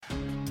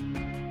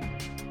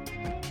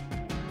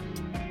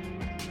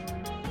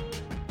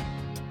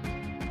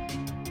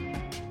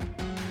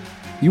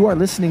You are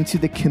listening to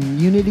the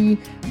Community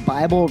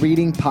Bible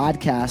Reading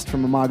Podcast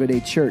from Imago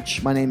Dei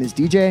Church. My name is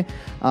DJ.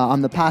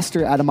 I'm the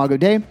pastor at Imago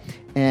Dei,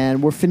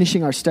 and we're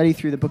finishing our study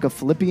through the book of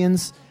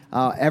Philippians.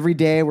 Every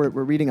day we're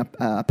reading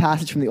a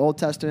passage from the Old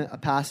Testament, a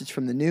passage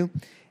from the New,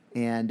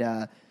 and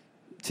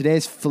today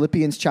is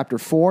Philippians chapter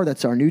 4.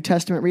 That's our New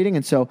Testament reading,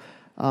 and so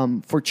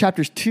for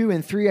chapters 2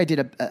 and 3, I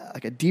did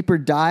a deeper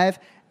dive,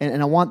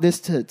 and I want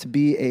this to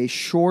be a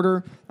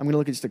shorter. I'm going to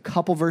look at just a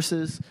couple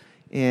verses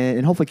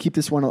and hopefully keep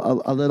this one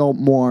a little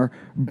more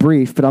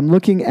brief. But I'm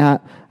looking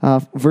at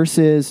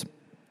verses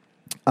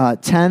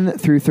 10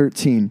 through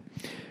 13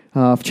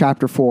 of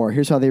chapter 4.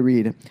 Here's how they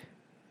read.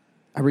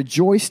 I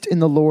rejoiced in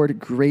the Lord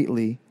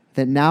greatly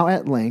that now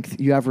at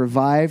length you have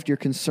revived your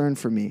concern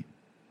for me.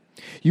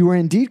 You were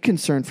indeed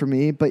concerned for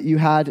me, but you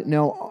had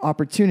no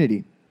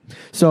opportunity.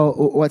 So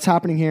what's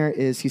happening here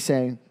is he's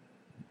saying,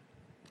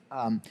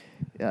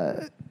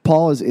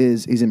 Paul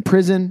is in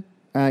prison.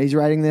 He's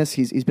writing this.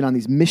 He's been on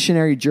these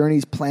missionary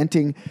journeys,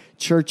 planting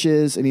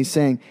churches, and he's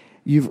saying,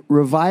 you've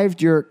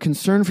revived your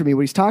concern for me. What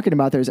he's talking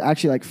about there is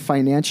actually like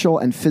financial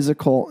and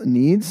physical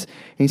needs.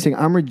 And he's saying,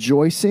 I'm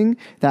rejoicing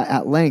that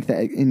at length, that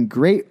in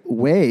great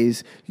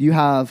ways, you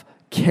have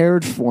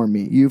cared for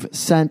me. You've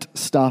sent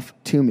stuff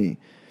to me.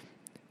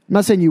 I'm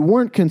not saying you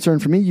weren't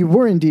concerned for me. You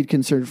were indeed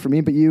concerned for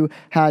me, but you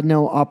had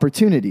no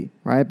opportunity,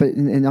 right? But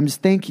and I'm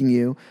just thanking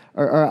you,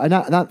 or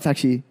not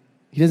actually.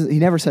 He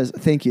never says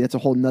thank you. That's a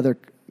whole nother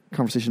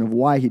conversation of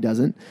why he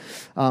doesn't.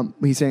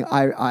 He's saying,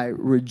 I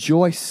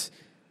rejoice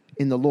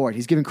in the Lord.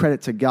 He's giving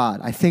credit to God.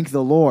 I thank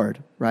the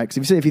Lord, right?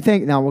 Because if you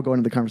thank, now we'll go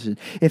into the conversation.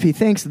 If he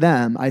thanks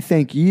them, I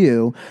thank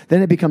you,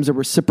 then it becomes a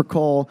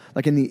reciprocal,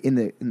 like in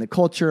the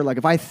culture. Like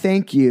if I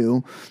thank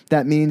you,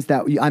 that means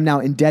that I'm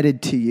now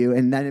indebted to you,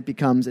 and then it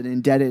becomes an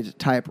indebted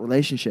type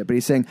relationship. But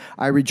he's saying,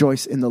 I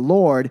rejoice in the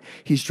Lord.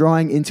 He's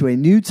drawing into a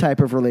new type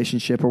of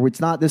relationship where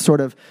it's not this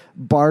sort of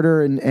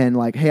barter and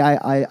like, hey,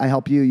 I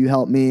help you, you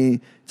help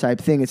me type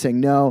thing. It's saying,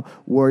 no,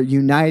 we're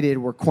united,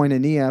 we're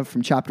koinonia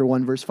from chapter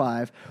 1, verse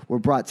 5. We're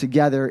brought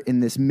together in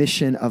this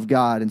mission of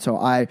God. And so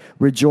I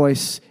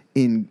rejoice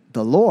in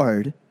the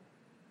Lord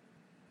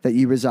that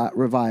you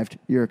revived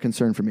your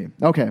concern for me.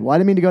 Okay, well, I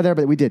didn't mean to go there,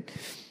 but we did.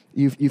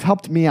 You've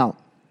helped me out.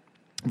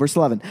 Verse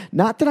 11,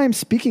 not that I'm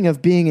speaking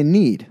of being in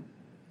need.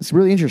 It's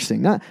really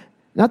interesting. Not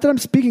that I'm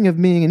speaking of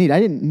being in need.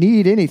 I didn't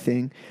need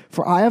anything,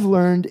 for I have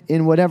learned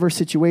in whatever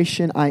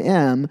situation I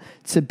am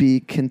to be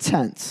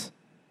content.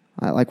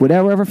 Like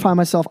whatever I find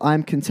myself,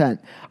 I'm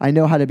content. I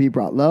know how to be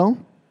brought low,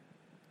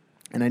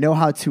 and I know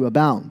how to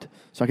abound.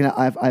 So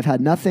I've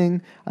had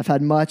nothing, I've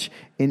had much.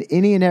 In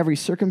any and every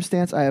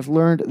circumstance, I have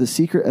learned the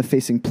secret of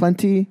facing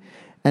plenty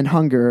and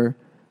hunger,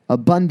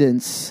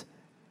 abundance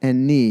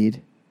and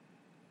need.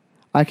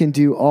 I can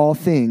do all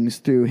things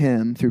through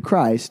him, through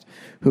Christ,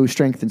 who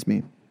strengthens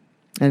me.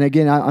 And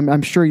again,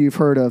 I'm sure you've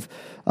heard of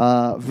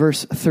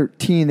verse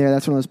 13 there.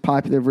 That's one of those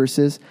popular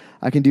verses.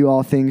 I can do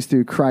all things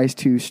through Christ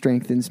who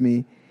strengthens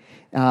me.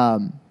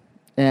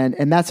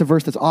 And that's a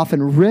verse that's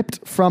often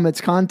ripped from its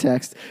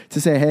context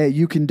to say, hey,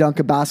 you can dunk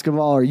a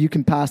basketball, or you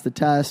can pass the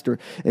test, or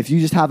if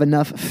you just have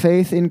enough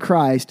faith in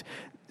Christ,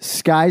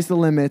 sky's the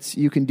limits,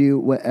 you can do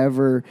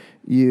whatever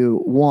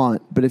you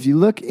want. But if you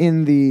look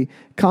in the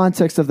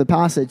context of the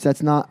passage,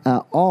 that's not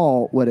at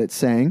all what it's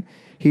saying.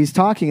 He's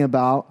talking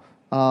about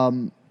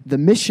the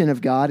mission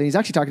of God, and he's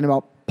actually talking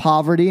about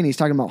poverty, and he's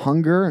talking about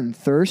hunger and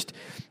thirst,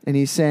 and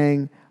he's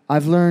saying,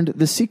 I've learned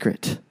the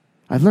secret.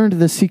 I've learned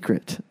the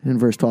secret in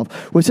verse 12.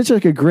 Which is such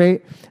like a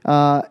great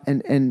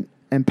and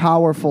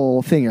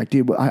powerful thing. Like,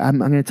 dude, I'm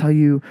going to tell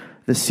you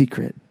the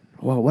secret.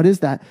 Well, what is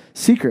that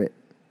secret?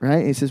 Right?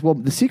 And he says, well,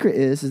 the secret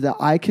is that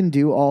I can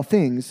do all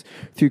things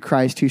through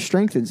Christ who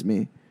strengthens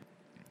me.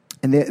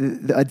 And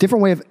a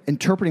different way of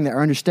interpreting that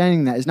or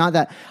understanding that is not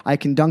that I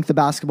can dunk the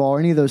basketball or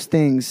any of those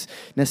things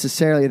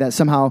necessarily, that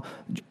somehow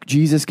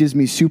Jesus gives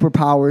me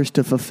superpowers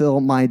to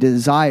fulfill my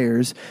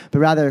desires, but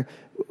rather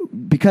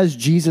because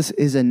Jesus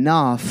is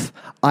enough,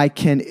 I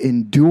can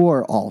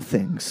endure all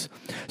things.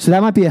 So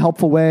that might be a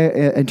helpful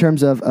way in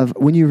terms of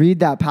when you read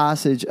that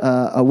passage,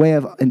 a way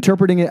of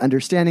interpreting it,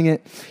 understanding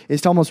it,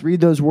 is to almost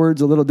read those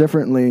words a little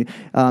differently.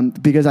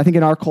 Because I think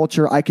in our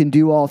culture, I can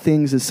do all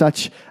things is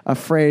such a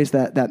phrase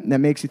that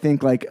makes you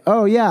think like,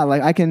 oh yeah,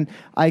 like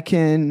I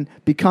can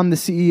become the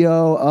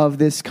CEO of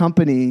this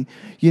company,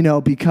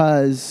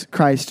 because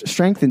Christ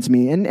strengthens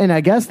me. And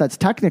I guess that's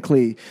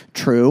technically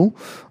true.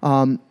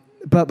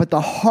 But the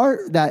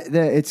heart that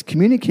it's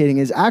communicating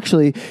is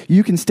actually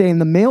you can stay in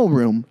the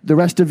mailroom the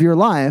rest of your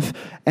life,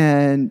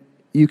 and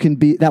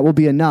that will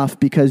be enough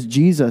because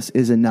Jesus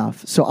is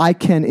enough. So I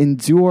can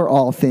endure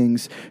all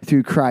things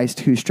through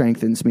Christ who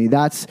strengthens me.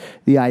 That's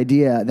the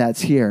idea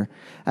that's here.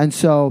 And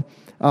so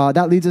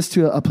that leads us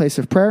to a place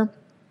of prayer,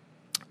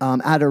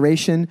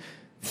 adoration,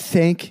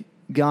 thank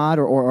God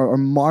or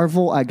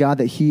marvel at God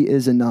that he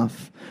is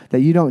enough. That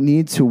you don't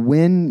need to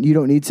win. You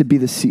don't need to be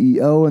the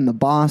CEO and the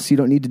boss. You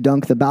don't need to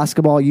dunk the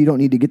basketball. You don't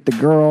need to get the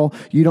girl.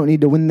 You don't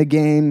need to win the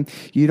game.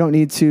 You don't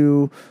need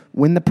to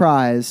win the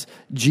prize.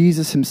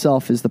 Jesus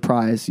himself is the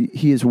prize.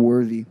 He is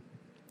worthy.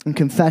 in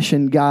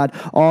confession, God,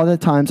 all the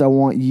times I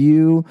want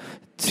you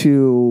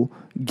to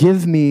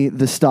give me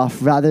the stuff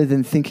rather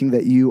than thinking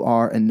that you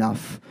are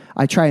enough.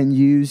 I try and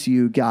use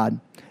you, God,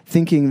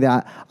 thinking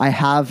that I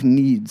have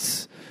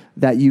needs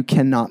that you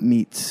cannot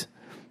meet,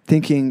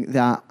 thinking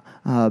that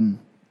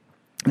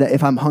that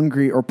if I'm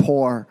hungry or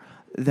poor,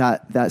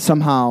 that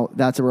somehow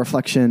that's a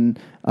reflection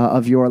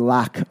of your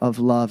lack of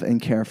love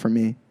and care for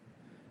me.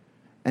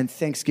 And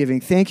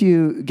thanksgiving. Thank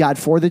you, God,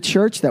 for the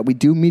church, that we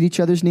do meet each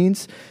other's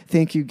needs.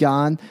 Thank you,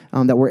 God,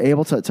 that we're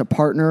able to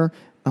partner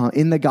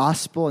in the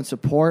gospel and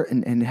support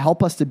and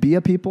help us to be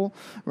a people,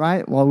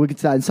 right? Well, we get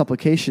to that in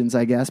supplications,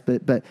 I guess,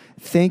 but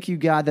thank you,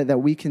 God, that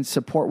we can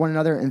support one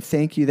another, and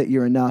thank you that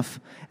you're enough.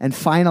 And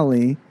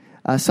finally,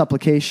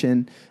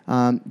 supplication,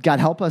 God,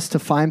 help us to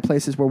find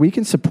places where we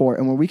can support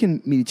and where we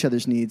can meet each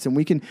other's needs, and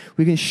we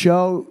can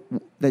show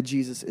that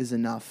Jesus is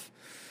enough.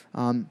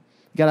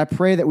 God, I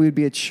pray that we would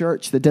be a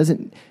church that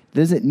doesn't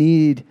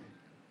need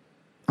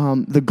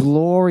the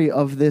glory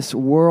of this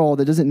world.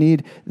 That doesn't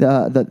need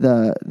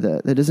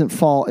that doesn't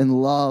fall in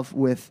love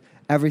with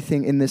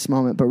everything in this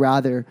moment, but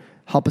rather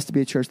help us to be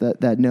a church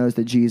that knows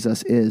that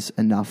Jesus is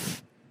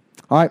enough.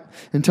 All right.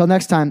 Until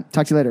next time.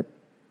 Talk to you later.